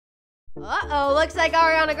Uh-oh, looks like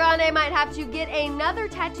Ariana Grande might have to get another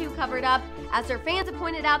tattoo covered up, as her fans have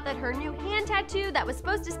pointed out that her new hand tattoo that was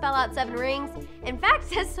supposed to spell out 7 rings, in fact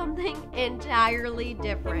says something entirely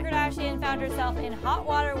different. Kim Kardashian found herself in hot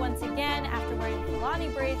water once again after wearing Fulani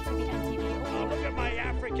braids to the MTV Awards. Oh, look at my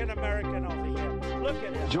African American over here. Look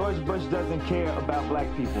at him. George Bush doesn't care about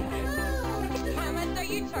black people. How much are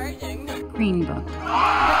you charging? Green Book.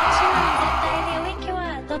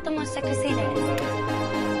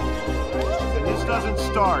 This doesn't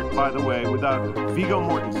start, by the way, without Viggo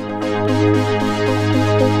Mortensen.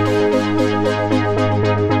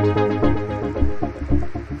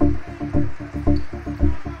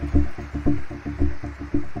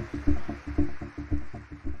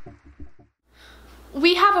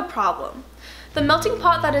 We have a problem. The melting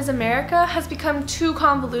pot that is America has become too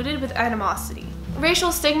convoluted with animosity.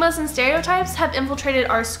 Racial stigmas and stereotypes have infiltrated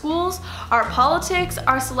our schools, our politics,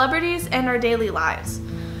 our celebrities, and our daily lives.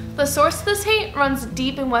 The source of this hate runs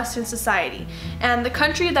deep in Western society, and the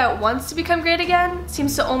country that wants to become great again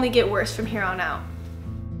seems to only get worse from here on out.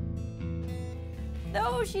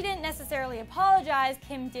 Though she didn't necessarily apologize,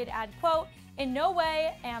 Kim did add, quote, "In no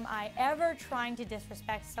way am I ever trying to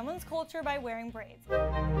disrespect someone's culture by wearing braids."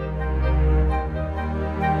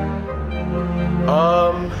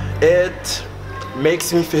 It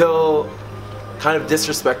makes me feel kind of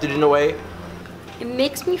disrespected in a way. It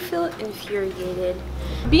makes me feel infuriated.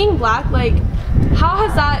 Being black, how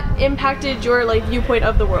has that impacted your viewpoint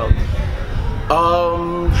of the world?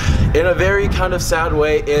 In a very kind of sad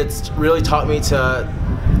way, it's really taught me to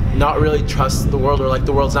not really trust the world, or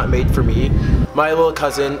the world's not made for me. My little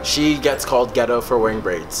cousin, she gets called ghetto for wearing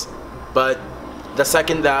braids, but the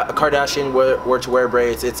second that a Kardashian were to wear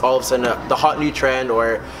braids, it's all of a sudden the hot new trend,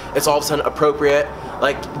 or it's all of a sudden appropriate.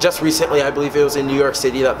 Just recently, I believe it was in New York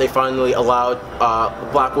City, that they finally allowed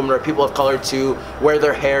black women or people of color to wear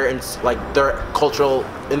their hair in their cultural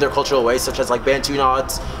ways, such as Bantu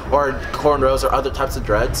knots or cornrows or other types of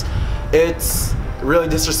dreads. It's really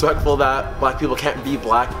disrespectful that black people can't be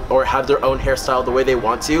black or have their own hairstyle the way they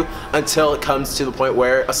want to, until it comes to the point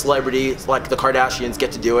where a celebrity like the Kardashians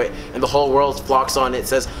get to do it, and the whole world flocks on it,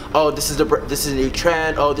 says, "Oh, this is a new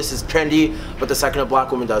trend. Oh, this is trendy." But the second a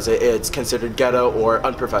black woman does it, it's considered ghetto or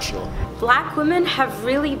unprofessional. Black women have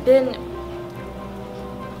really been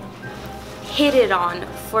hated on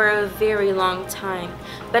for a very long time,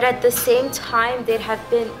 but at the same time they have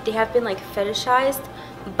been fetishized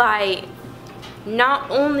by not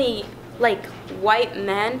only white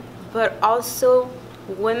men, but also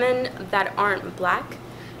women that aren't black.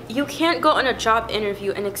 You can't go on a job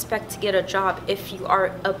interview and expect to get a job if you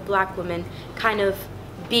are a black woman kind of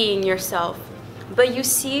being yourself. But you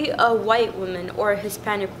see a white woman or a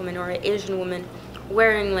Hispanic woman or an Asian woman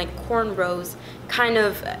wearing cornrows, kind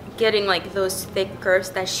of getting those thick curves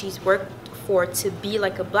that she's worked for to be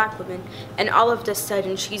like a black woman, and all of a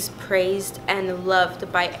sudden she's praised and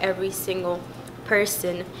loved by every single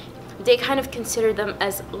person. They kind of consider them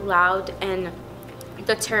as loud, and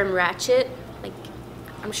the term ratchet,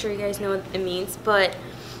 I'm sure you guys know what it means, but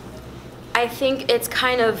I think it's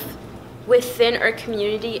kind of within our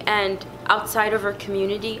community and outside of our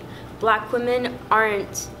community, black women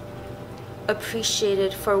aren't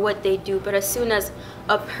appreciated for what they do. But as soon as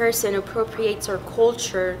a person appropriates our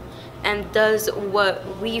culture and does what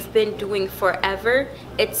we've been doing forever,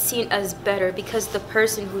 it's seen as better because the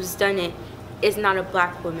person who's done it is not a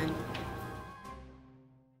black woman.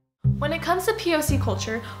 When it comes to POC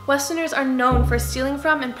culture, Westerners are known for stealing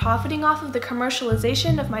from and profiting off of the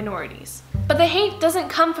commercialization of minorities. But the hate doesn't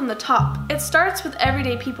come from the top. It starts with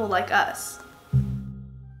everyday people like us.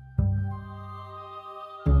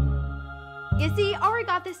 You see, Ari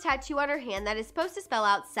got this tattoo on her hand that is supposed to spell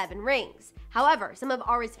out 7 rings. However, some of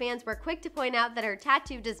Ari's fans were quick to point out that her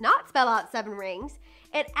tattoo does not spell out 7 rings.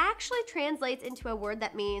 It actually translates into a word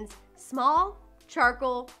that means small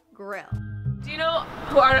charcoal grill. Do you know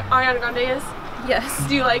who Ariana Grande is? Yes.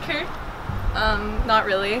 Do you like her? Not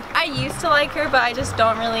really. I used to like her, but I just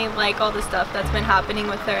don't really like all the stuff that's been happening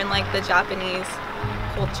with her in the Japanese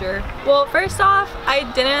culture. Well, first off,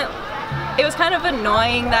 it was kind of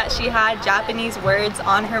annoying that she had Japanese words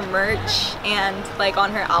on her merch and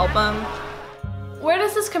on her album. Where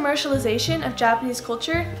does this commercialization of Japanese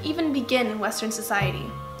culture even begin in Western society?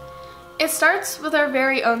 It starts with our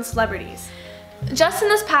very own celebrities. Just in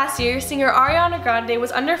this past year, singer Ariana Grande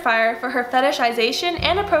was under fire for her fetishization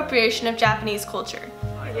and appropriation of Japanese culture.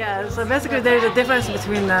 Yeah, so basically there is a difference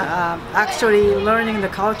between actually learning the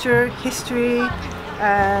culture, history,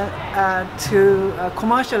 to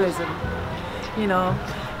commercialism. You know,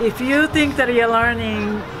 if you think that you're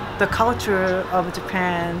learning the culture of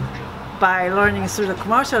Japan by learning through the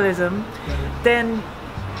commercialism, then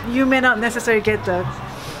you may not necessarily get the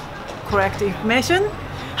correct information.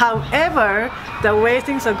 However, the way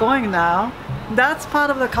things are going now, that's part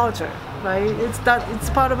of the culture, right? It's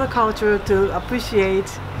part of the culture to appreciate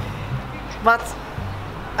what's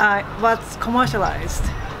commercialized.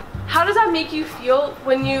 How does that make you feel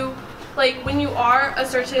when you are a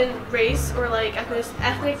certain race or like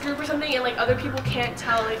ethnic group or something, and like other people can't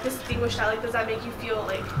tell, like distinguish that? Like, does that make you feel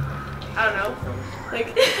like, I don't know, like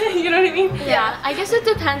you know what I mean? Yeah, I guess it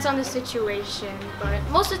depends on the situation, but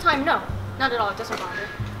most of the time, no, not at all. It doesn't bother.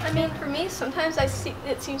 I mean, for me, sometimes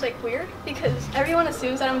it seems like weird because everyone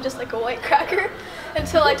assumes that I'm just like a white cracker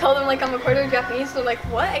until I tell them like I'm a quarter Japanese. They're like,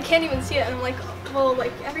 what? I can't even see it. And I'm like, well,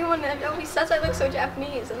 like everyone always says I look so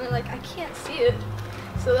Japanese, and they're like, I can't see it.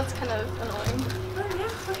 So that's kind of annoying. Oh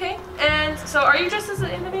yeah, okay. And so, are you dressed as an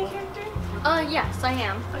anime character? Yes, I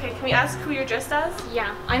am. Okay, can we ask who you're dressed as?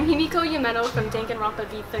 Yeah, I'm Himiko Yumeno from Danganronpa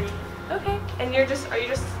V3. Okay, and you're just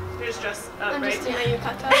dressed up, I'm right? just in a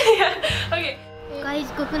yukata. Yeah. Okay. 外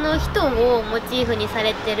国の人をモチーフにさ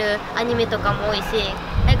れてるアニメとかも多いし、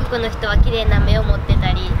外国の人は綺麗な目を持って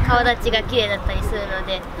たり、顔立ちが綺麗だったりするの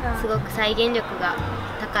で、すごく再現力が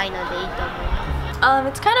高いのでいいと思い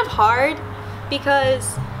ます。It's kind of hard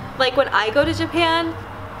because like when I go to Japan,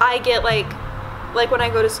 I get like when I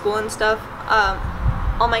go to school and stuff,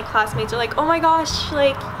 all my classmates are like, oh my gosh,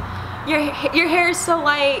 like your hair is so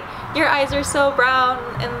light, your eyes are so brown,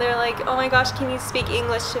 and they're like, oh my gosh, can you speak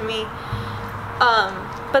English to me?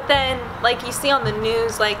 But then like you see on the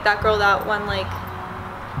news like that girl that won like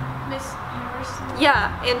Miss Universe. Yeah,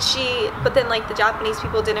 and but then like the Japanese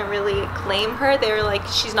people didn't really claim her. They were like,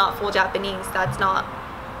 she's not full Japanese, that's not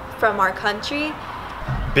from our country.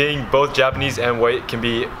 Being both Japanese and white can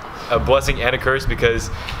be a blessing and a curse because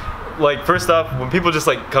like first off, when people just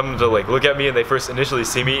like come to like look at me and they first initially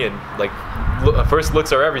see me and like first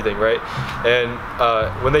looks are everything, right? And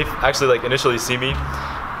when they actually like initially see me,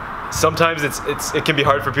 sometimes it can be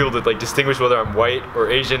hard for people to like distinguish whether I'm white or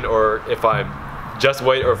Asian or if I'm just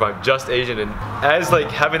white or if I'm just Asian. And as like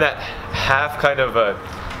having that half kind of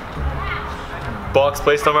box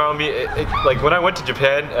placed around me, like when I went to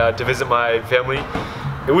Japan to visit my family,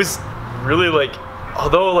 it was really like,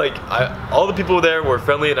 although like all the people there were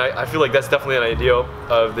friendly, and I feel like that's definitely an ideal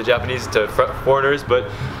of the Japanese to foreigners, but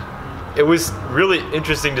it was really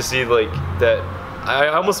interesting to see like that. I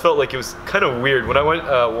almost felt like it was kind of weird when I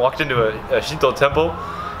walked into a Shinto temple.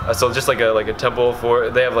 So just like a temple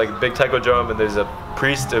they have like a big taiko drum and there's a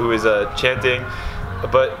priest who is chanting.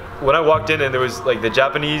 But when I walked in and there was like the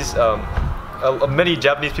Japanese, many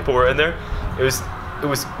Japanese people were in there. It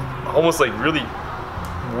was almost like really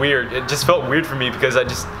weird. It just felt weird for me because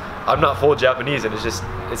I'm not full Japanese, and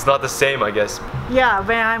it's not the same, I guess. Yeah,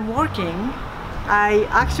 when I'm working, I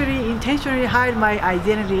actually intentionally hide my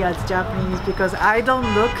identity as Japanese because I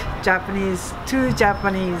don't look Japanese to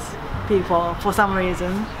Japanese people for some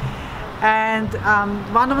reason. And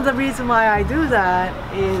one of the reasons why I do that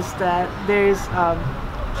is that there's,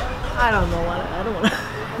 I don't want to.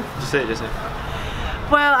 Just say it.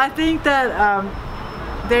 Well, I think that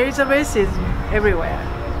there is a racism everywhere,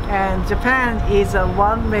 and Japan is a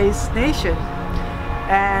one-race nation.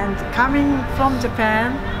 And coming from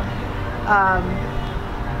Japan,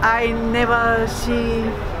 I never see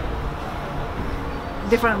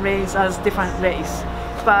different race as different race.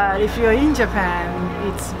 But if you're in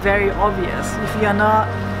Japan, it's very obvious. If you're not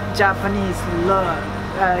Japanese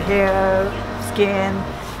hair, skin,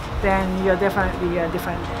 then you're definitely a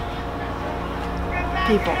different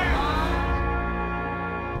people.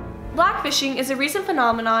 Blackfishing is a recent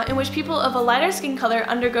phenomenon in which people of a lighter skin color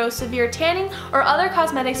undergo severe tanning or other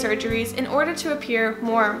cosmetic surgeries in order to appear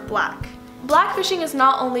more black. Blackfishing is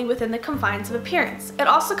not only within the confines of appearance, it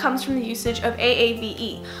also comes from the usage of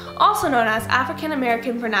AAVE, also known as African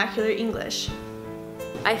American Vernacular English.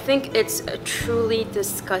 I think it's truly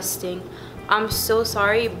disgusting. I'm so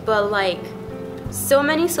sorry, but like, so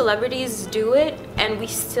many celebrities do it and we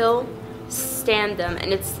still stand them,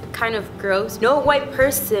 and it's kind of gross. No white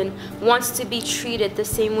person wants to be treated the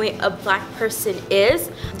same way a black person is.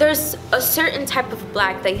 There's a certain type of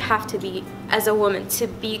black that you have to be as a woman to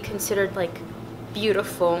be considered like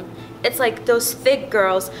beautiful. It's like those thick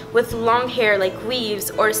girls with long hair like weaves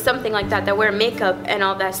or something like that wear makeup and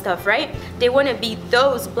all that stuff, right? They want to be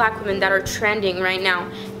those black women that are trending right now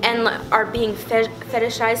and are being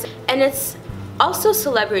fetishized. And it's also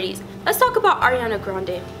celebrities. Let's talk about Ariana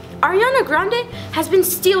Grande. Ariana Grande has been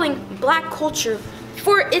stealing black culture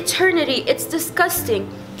for eternity. It's disgusting.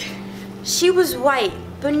 She was white,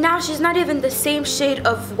 but now she's not even the same shade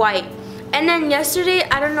of white. And then yesterday,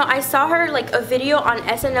 I don't know, I saw her like a video on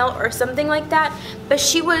SNL or something like that, but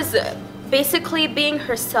she was basically being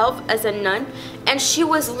herself as a nun, and she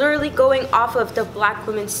was literally going off of the black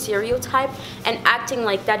woman stereotype and acting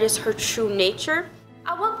like that is her true nature.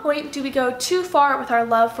 At what point do we go too far with our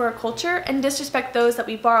love for a culture and disrespect those that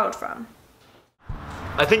we borrowed from?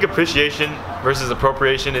 I think appreciation versus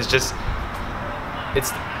appropriation is just,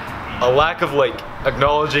 it's a lack of like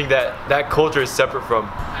acknowledging that that culture is separate from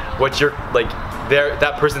what your like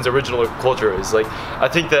that person's original culture is. Like, I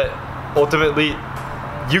think that ultimately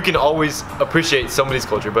you can always appreciate somebody's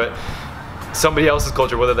culture, but somebody else's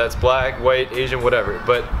culture, whether that's black, white, Asian, whatever.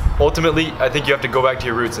 But ultimately, I think you have to go back to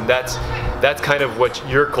your roots, and that's kind of what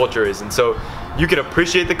your culture is. And so you can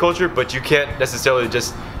appreciate the culture, but you can't necessarily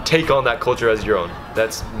just take on that culture as your own.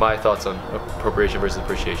 That's my thoughts on appropriation versus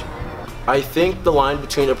appreciation. I think the line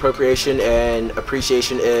between appropriation and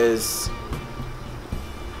appreciation is,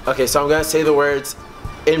 okay, so I'm gonna say the words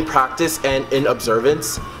in practice and in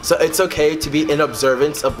observance. So it's okay to be in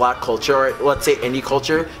observance of black culture, or let's say any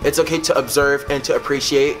culture. It's okay to observe and to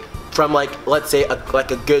appreciate from, like, let's say a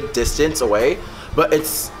good distance away. But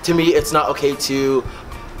to me, it's not okay to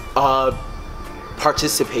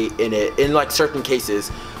participate in it in like certain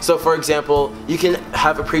cases. So for example, you can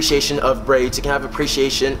have appreciation of braids, you can have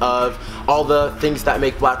appreciation of all the things that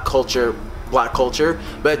make black culture,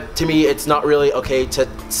 but to me it's not really okay to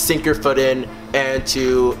sink your foot in and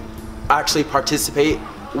to actually participate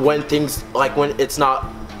when things, like when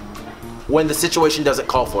the situation doesn't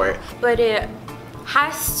call for it. But it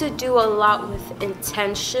has to do a lot with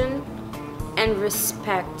intention and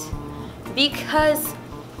respect, because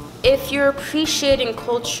if you're appreciating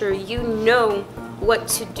culture, you know what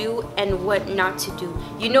to do and what not to do.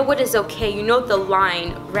 You know what is okay, you know the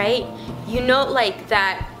line, right? You know, like,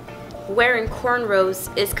 that wearing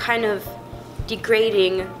cornrows is kind of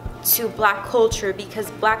degrading to black culture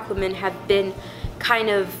because black women have been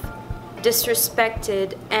kind of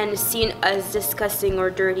disrespected and seen as disgusting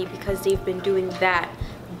or dirty because they've been doing that.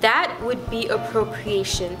 That would be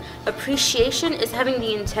appropriation. Appreciation is having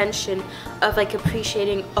the intention of like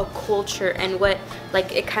appreciating a culture and what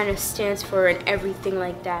like it kind of stands for and everything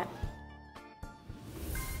like that.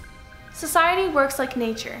 Society works like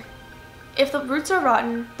nature. If the roots are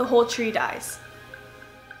rotten, the whole tree dies.